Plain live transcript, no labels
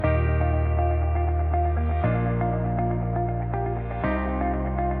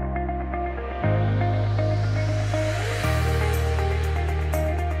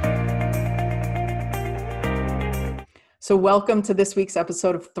So, welcome to this week's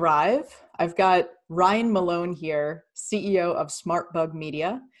episode of Thrive. I've got Ryan Malone here, CEO of SmartBug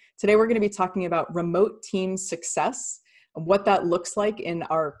Media. Today, we're going to be talking about remote team success and what that looks like in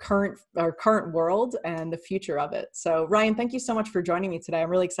our current world and the future of it. So, Ryan, thank you so much for joining me today. I'm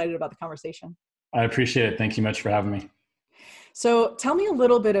really excited about the conversation. I appreciate it. Thank you much for having me. So, tell me a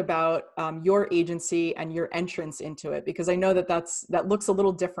little bit about your agency and your entrance into it, because I know that looks a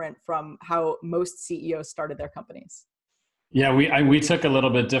little different from how most CEOs started their companies. Yeah, we took a little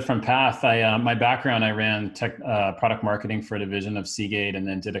bit different path. My background, I ran product marketing for a division of Seagate, and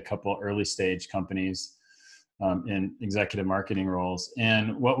then did a couple early stage companies in executive marketing roles.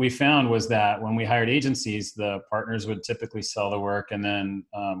 And what we found was that when we hired agencies, the partners would typically sell the work, and then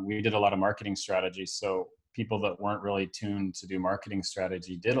we did a lot of marketing strategy. So people that weren't really tuned to do marketing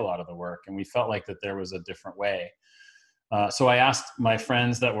strategy did a lot of the work, and we felt like that there was a different way. So I asked my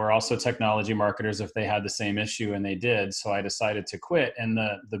friends that were also technology marketers if they had the same issue, and they did. So I decided to quit. And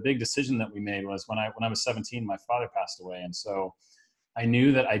the big decision that we made was when I was 17, my father passed away. And so I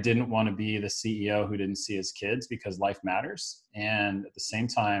knew that I didn't want to be the CEO who didn't see his kids, because life matters. And at the same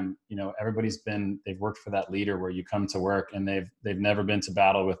time, they've worked for that leader where you come to work and they've never been to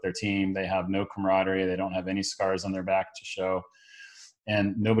battle with their team. They have no camaraderie. They don't have any scars on their back to show.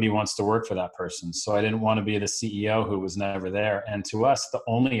 And nobody wants to work for that person. So I didn't want to be the CEO who was never there. And to us, the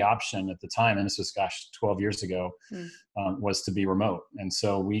only option at the time, and this was, 12 years ago, was to be remote. And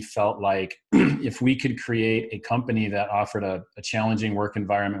so we felt like if we could create a company that offered a challenging work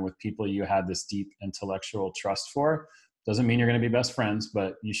environment with people you had this deep intellectual trust for, doesn't mean you're going to be best friends,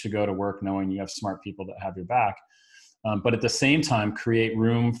 but you should go to work knowing you have smart people that have your back. But at the same time, create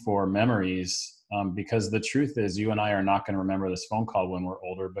room for memories. Because the truth is, you and I are not going to remember this phone call when we're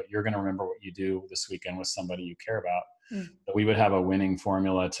older, but you're going to remember what you do this weekend with somebody you care about. That we would have a winning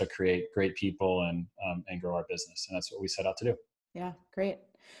formula to create great people and grow our business. And that's what we set out to do. Yeah, great.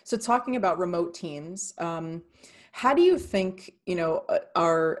 So talking about remote teams, how do you think,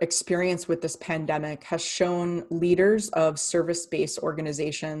 our experience with this pandemic has shown leaders of service-based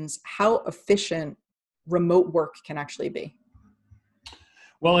organizations how efficient remote work can actually be?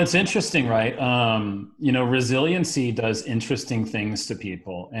 Well, it's interesting, right? Resiliency does interesting things to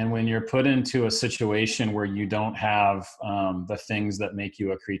people. And when you're put into a situation where you don't have the things that make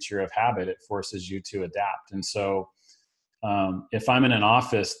you a creature of habit, it forces you to adapt. And so if I'm in an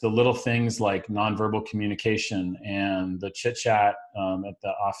office, the little things like nonverbal communication and the chit chat at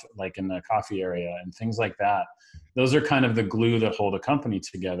the office, like in the coffee area and things like that, those are kind of the glue that hold a company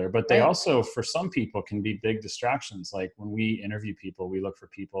together. But they also, for some people, can be big distractions. Like when we interview people, we look for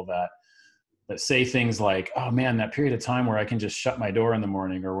people that say things like, oh man, that period of time where I can just shut my door in the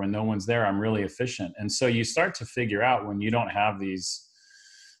morning, or when no one's there, I'm really efficient. And so you start to figure out, when you don't have these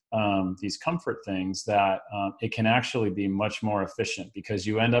comfort things, that it can actually be much more efficient, because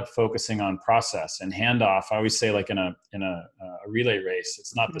you end up focusing on process and handoff. I always say, like in a relay race,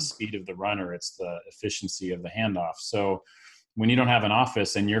 it's not the speed of the runner, it's the efficiency of the handoff. So when you don't have an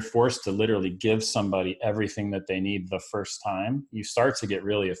office and you're forced to literally give somebody everything that they need the first time, you start to get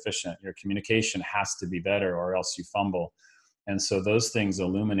really efficient. Your communication has to be better, or else you fumble. And so those things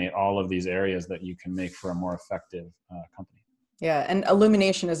illuminate all of these areas that you can make for a more effective company. Yeah, and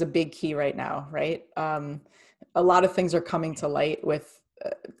illumination is a big key right now, right? A lot of things are coming to light with,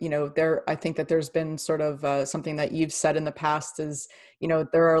 I think that there's been sort of something that you've said in the past is,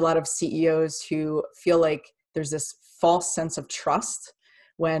 there are a lot of CEOs who feel like there's this false sense of trust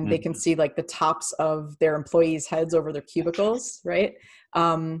when they can see like the tops of their employees' heads over their cubicles, right?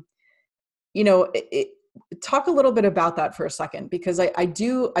 Talk a little bit about that for a second, because I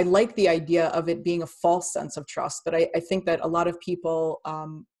like the idea of it being a false sense of trust, but I think that a lot of people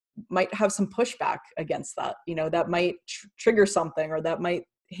might have some pushback against that, that might trigger something, or that might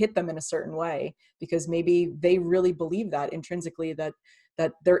hit them in a certain way, because maybe they really believe that intrinsically, that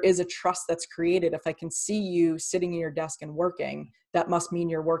there is a trust that's created. If I can see you sitting in your desk and working, that must mean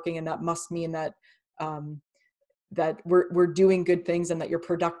you're working, and that must mean that that we're doing good things, and that you're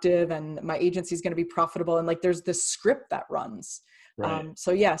productive, and my agency is going to be profitable. And like, there's this script that runs. Right.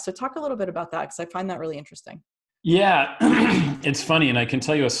 So talk a little bit about that, because I find that really interesting. Yeah, it's funny. And I can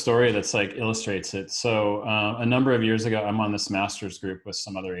tell you a story that's like illustrates it. So a number of years ago, I'm on this master's group with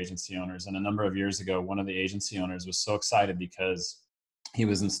some other agency owners. And a number of years ago, one of the agency owners was so excited because he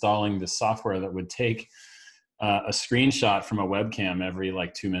was installing this software that would take a screenshot from a webcam every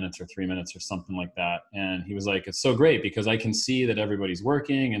like 2 minutes or 3 minutes or something like that. And he was like, it's so great because I can see that everybody's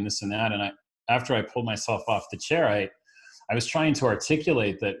working and this and that. And after I pulled myself off the chair, I was trying to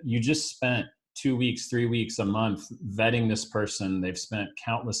articulate that you just spent 2 weeks, 3 weeks, a month vetting this person. They've spent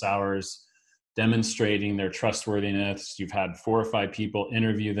countless hours demonstrating their trustworthiness. You've had 4 or 5 people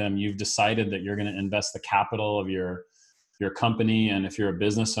interview them. You've decided that you're going to invest the capital of your company, and if you're a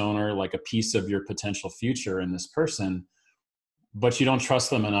business owner, like a piece of your potential future in this person, but you don't trust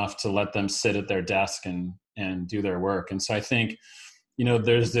them enough to let them sit at their desk and do their work. And so I think,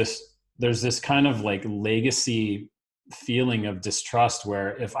 there's this kind of like legacy feeling of distrust,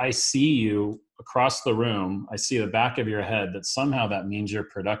 where if I see you across the room, I see the back of your head, that somehow that means you're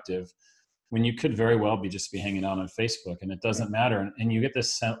productive, when you could very well be just be hanging out on Facebook, and it doesn't matter. And you get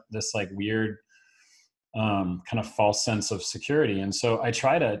this like weird kind of false sense of security. And so I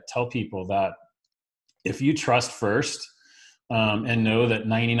try to tell people that if you trust first, and know that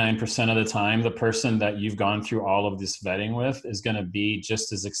 99% of the time, the person that you've gone through all of this vetting with is going to be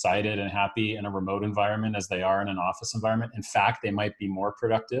just as excited and happy in a remote environment as they are in an office environment. In fact, they might be more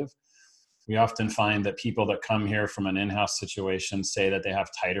productive. We often find that people that come here from an in-house situation say that they have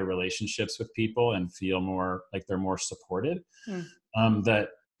tighter relationships with people and feel more like they're more supported.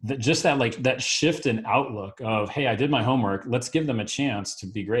 That just that, like that shift in outlook of, hey, I did my homework, let's give them a chance to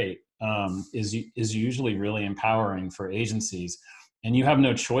be great, is usually really empowering for agencies. And you have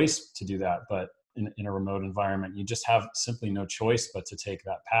no choice to do that, but in a remote environment, you just have simply no choice but to take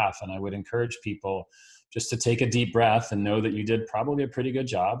that path. And I would encourage people just to take a deep breath and know that you did probably a pretty good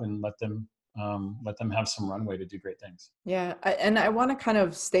job, and let them have some runway to do great things. Yeah. And I want to kind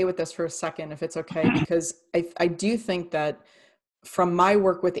of stay with this for a second, if it's okay, because I do think that from my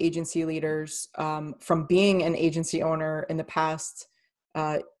work with agency leaders, from being an agency owner in the past,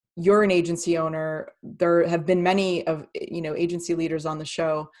 you're an agency owner. There have been many of, agency leaders on the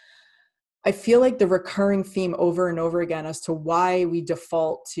show. I feel like the recurring theme over and over again as to why we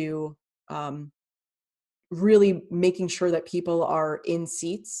default to really making sure that people are in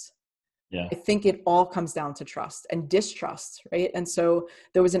seats. Yeah. I think it all comes down to trust and distrust, right? And so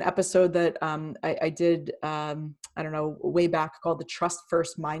there was an episode that I did, I don't know, way back, called The Trust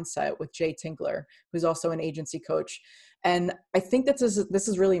First Mindset with Jay Tinkler, who's also an agency coach. And I think that this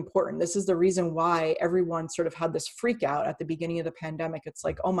is really important. This is the reason why everyone sort of had this freak out at the beginning of the pandemic. It's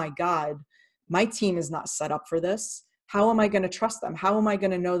like, oh my God, my team is not set up for this. How am I going to trust them? How am I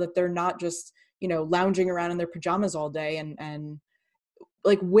going to know that they're not just, lounging around in their pajamas all day? And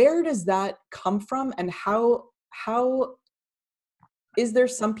like, where does that come from? And how is there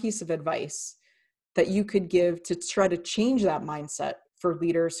some piece of advice that you could give to try to change that mindset for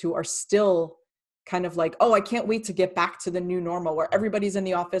leaders who are still kind of like, oh, I can't wait to get back to the new normal where everybody's in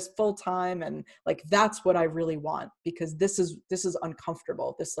the office full time, and like, that's what I really want, because this is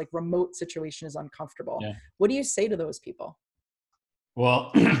uncomfortable. This like remote situation is uncomfortable. Yeah. What do you say to those people?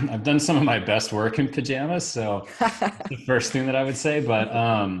 Well, I've done some of my best work in pajamas, so that's the first thing that I would say. But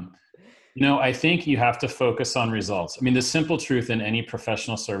I think you have to focus on results. I mean, the simple truth in any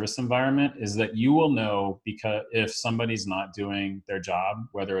professional service environment is that you will know because if somebody's not doing their job,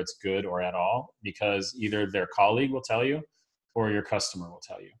 whether it's good or at all, because either their colleague will tell you or your customer will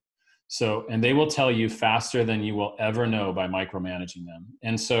tell you. So, and they will tell you faster than you will ever know by micromanaging them.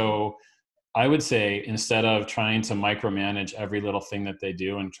 And so I would say, instead of trying to micromanage every little thing that they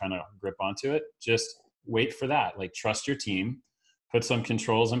do and trying to grip onto it, just wait for that. Like, trust your team, put some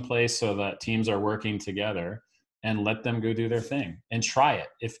controls in place so that teams are working together, and let them go do their thing and try it.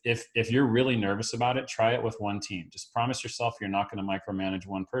 If you're really nervous about it, try it with one team. Just promise yourself you're not going to micromanage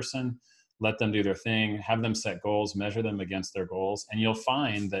one person. Let them do their thing, have them set goals, measure them against their goals, and you'll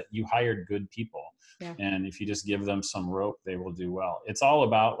find that you hired good people. Yeah. And if you just give them some rope, they will do well. It's all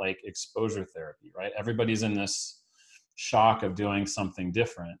about like exposure therapy, right? Everybody's in this shock of doing something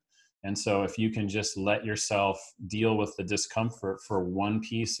different. And so if you can just let yourself deal with the discomfort for one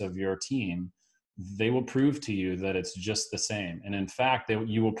piece of your team, they will prove to you that it's just the same. And in fact,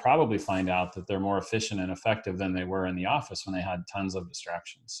 you will probably find out that they're more efficient and effective than they were in the office when they had tons of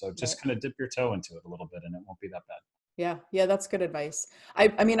distractions. So just kind of dip your toe into it a little bit, and it won't be that bad. Yeah, that's good advice.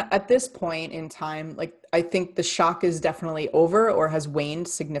 I mean, at this point in time, like, I think the shock is definitely over or has waned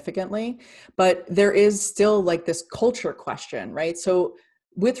significantly, but there is still like this culture question, right? So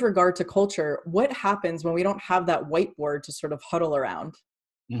with regard to culture, what happens when we don't have that whiteboard to sort of huddle around?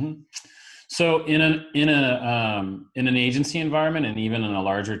 Mm-hmm. So in an agency environment, and even in a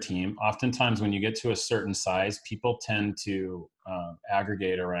larger team, oftentimes when you get to a certain size, people tend to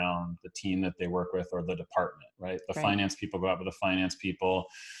aggregate around the team that they work with or the department, right? The finance people go out with the finance people,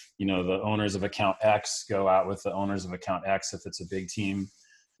 the owners of account X go out with the owners of account X if it's a big team.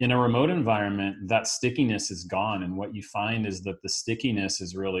 In a remote environment, that stickiness is gone. And what you find is that the stickiness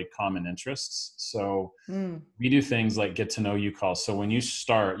is really common interests. So we do things like get to know you calls. So when you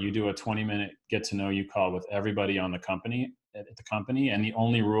start, you do a 20-minute get to know you call with everybody on the company. at the company. And the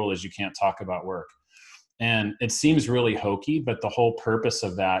only rule is you can't talk about work. And it seems really hokey, but the whole purpose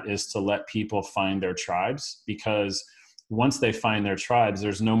of that is to let people find their tribes, because once they find their tribes,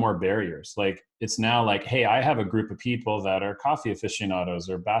 there's no more barriers. Like, it's now like, hey, I have a group of people that are coffee aficionados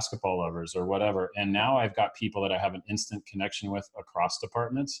or basketball lovers or whatever. And now I've got people that I have an instant connection with across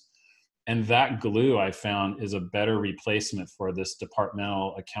departments. And that glue, I found, is a better replacement for this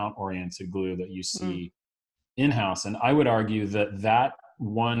departmental account oriented glue that you see in-house. And I would argue that that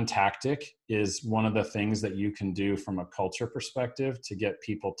one tactic is one of the things that you can do from a culture perspective to get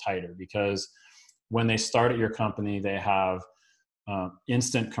people tighter, because when they start at your company, they have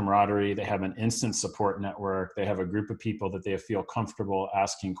instant camaraderie, they have an instant support network, they have a group of people that they feel comfortable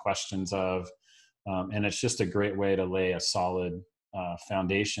asking questions of, and it's just a great way to lay a solid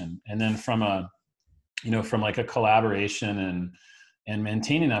foundation. And then from like a collaboration and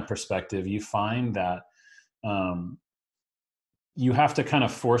maintaining that perspective, you find that you have to kind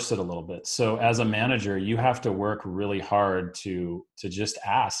of force it a little bit. So as a manager, you have to work really hard to just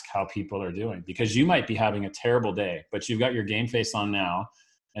ask how people are doing, because you might be having a terrible day, but you've got your game face on now.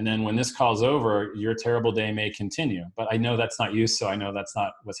 And then when this call's over, your terrible day may continue. But I know that's not you, so I know that's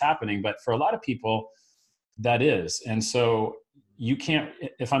not what's happening. But for a lot of people, that is. And so you can't,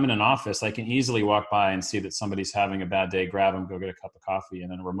 if I'm in an office, I can easily walk by and see that somebody's having a bad day, grab them, go get a cup of coffee.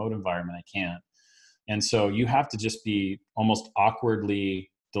 And in a remote environment, I can't. And so you have to just be almost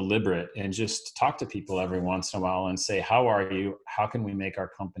awkwardly deliberate and just talk to people every once in a while and say, how are you? How can we make our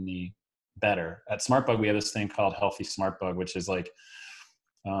company better? At SmartBug, we have this thing called Healthy SmartBug, which is like,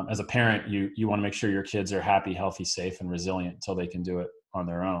 as a parent, you want to make sure your kids are happy, healthy, safe, and resilient until they can do it on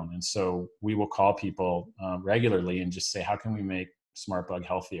their own. And so we will call people regularly and just say, how can we make SmartBug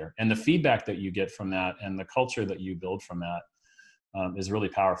healthier? And the feedback that you get from that and the culture that you build from that is really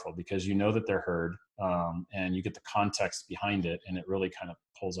powerful, because you know that they're heard, and you get the context behind it, and it really kind of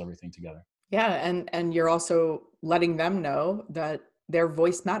pulls everything together. Yeah, and you're also letting them know that their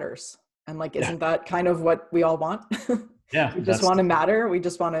voice matters. And like, Yeah. isn't that kind of what we all want? Yeah. We just want to matter. We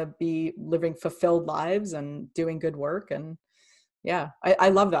just want to be living fulfilled lives and doing good work. And yeah, I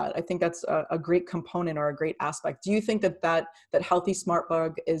love that. I think that's a great component or a great aspect. Do you think that Healthy Smart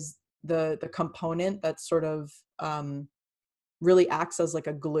Bug is the component that sort of really acts as like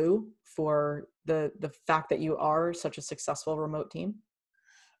a glue for the fact that you are such a successful remote team?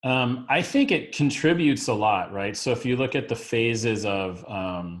 I think it contributes a lot, right? So if you look at the phases of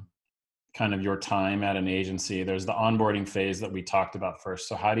kind of your time at an agency, there's the onboarding phase that we talked about first.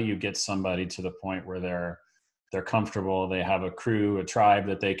 So how do you get somebody to the point where they're comfortable, they have a crew, a tribe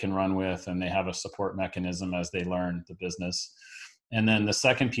that they can run with, and they have a support mechanism as they learn the business. And then the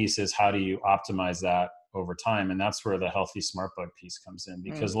second piece is, how do you optimize that over time? And that's where the Healthy Smart Bug piece comes in,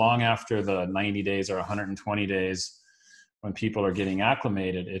 because long after the 90 days or 120 days, when people are getting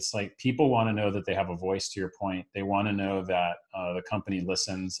acclimated, it's like people want to know that they have a voice, to your point. They want to know that the company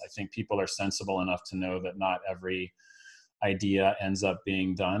listens. I think people are sensible enough to know that not every idea ends up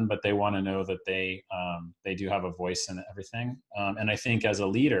being done, but they want to know that they do have a voice in everything. And I think as a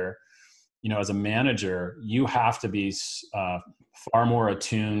leader, as a manager, you have to be far more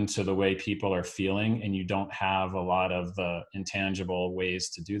attuned to the way people are feeling, and you don't have a lot of the intangible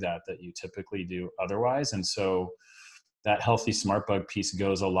ways to do that you typically do otherwise. And so that Healthy Smart Bug piece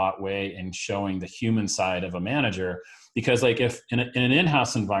goes a lot way in showing the human side of a manager. Because like, if in an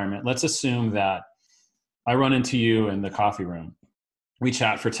in-house environment, let's assume that I run into you in the coffee room, we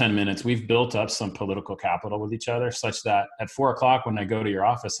chat for 10 minutes. We've built up some political capital with each other, such that at 4 o'clock, when I go to your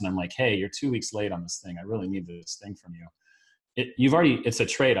office and I'm like, hey, you're 2 weeks late on this thing, I really need this thing from you. It's a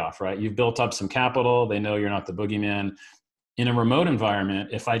trade-off, right? You've built up some capital. They know you're not the boogeyman. In a remote environment,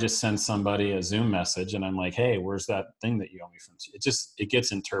 if I just send somebody a Zoom message and I'm like, hey, where's that thing that you owe me from? It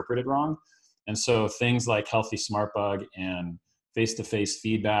gets interpreted wrong. And so things like Healthy Smart Bug and face-to-face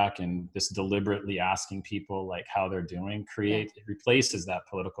feedback and this deliberately asking people like how they're doing it replaces that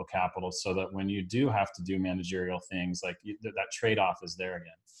political capital, so that when you do have to do managerial things, like that trade-off is there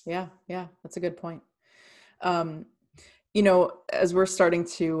again. Yeah, that's a good point. As we're starting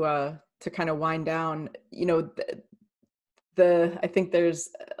to kind of wind down, I think there's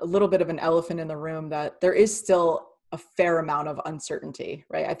a little bit of an elephant in the room, that there is still a fair amount of uncertainty,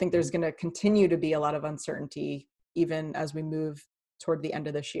 right? I think there's going to continue to be a lot of uncertainty even as we move toward the end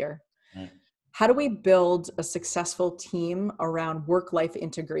of this year. Right. How do we build a successful team around work-life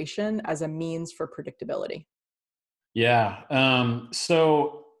integration as a means for predictability? Yeah.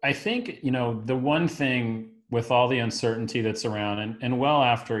 So I think, the one thing with all the uncertainty that's around, and well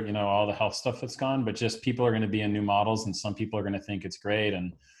after, all the health stuff that's gone, but just people are going to be in new models, and some people are going to think it's great.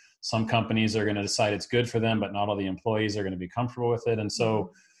 And Some companies are going to decide it's good for them, but not all the employees are going to be comfortable with it. And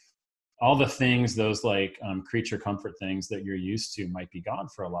so all the things, those like creature comfort things that you're used to might be gone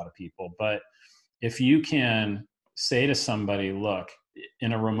for a lot of people. But if you can say to somebody, look,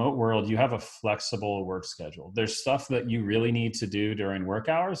 in a remote world, you have a flexible work schedule. There's stuff that you really need to do during work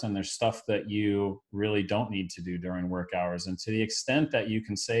hours, and there's stuff that you really don't need to do during work hours. And to the extent that you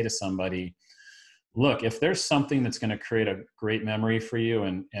can say to somebody, look, if there's something that's going to create a great memory for you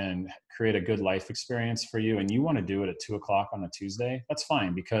and create a good life experience for you, and you want to do it at 2:00 on a Tuesday, that's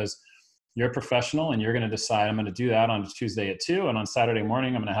fine, because you're a professional and you're going to decide, I'm going to do that on Tuesday at 2, and on Saturday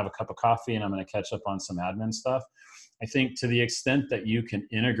morning, I'm going to have a cup of coffee and I'm going to catch up on some admin stuff. I think to the extent that you can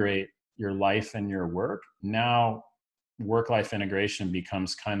integrate your life and your work, now work-life integration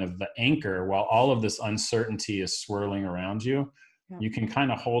becomes kind of the anchor while all of this uncertainty is swirling around you. Yeah. You can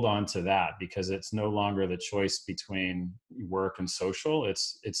kind of hold on to that because it's no longer the choice between work and social.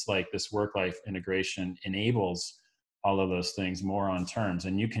 It's like this work-life integration enables all of those things more on terms,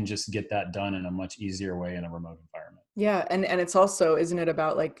 and you can just get that done in a much easier way in a remote environment. Yeah. And it's also, isn't it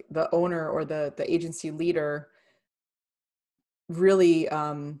about like the owner or the agency leader really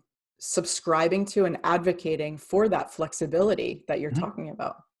subscribing to and advocating for that flexibility that you're talking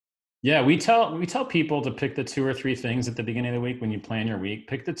about? Yeah, we tell people to pick the 2 or 3 things at the beginning of the week when you plan your week.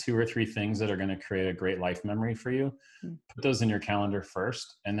 Pick the 2 or 3 things that are going to create a great life memory for you. Put those in your calendar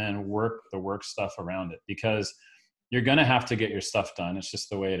first, and then work the work stuff around it, because you're going to have to get your stuff done. It's just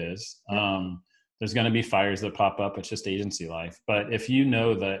the way it is. There's going to be fires that pop up. It's just agency life. But if you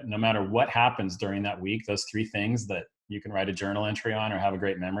know that no matter what happens during that week, those 3 things that you can write a journal entry on or have a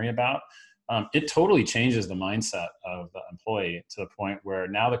great memory about, it totally changes the mindset of the employee to the point where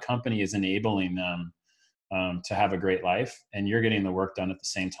now the company is enabling them to have a great life, and you're getting the work done at the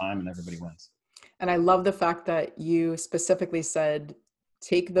same time, and everybody wins. And I love the fact that you specifically said,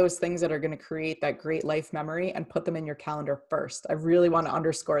 take those things that are going to create that great life memory and put them in your calendar first. I really want to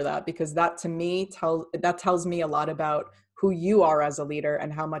underscore that, because that to me tells me a lot about who you are as a leader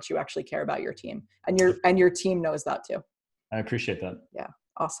and how much you actually care about your team, and your team knows that too. I appreciate that. Yeah.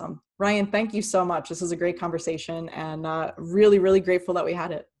 Awesome. Ryan, thank you so much. This was a great conversation, and really, really grateful that we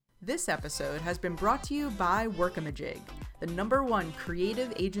had it. This episode has been brought to you by Workamajig, the #1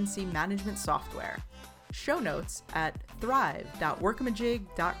 creative agency management software. Show notes at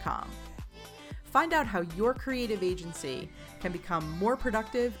thrive.workamajig.com. Find out how your creative agency can become more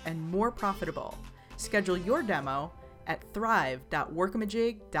productive and more profitable. Schedule your demo at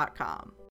thrive.workamajig.com.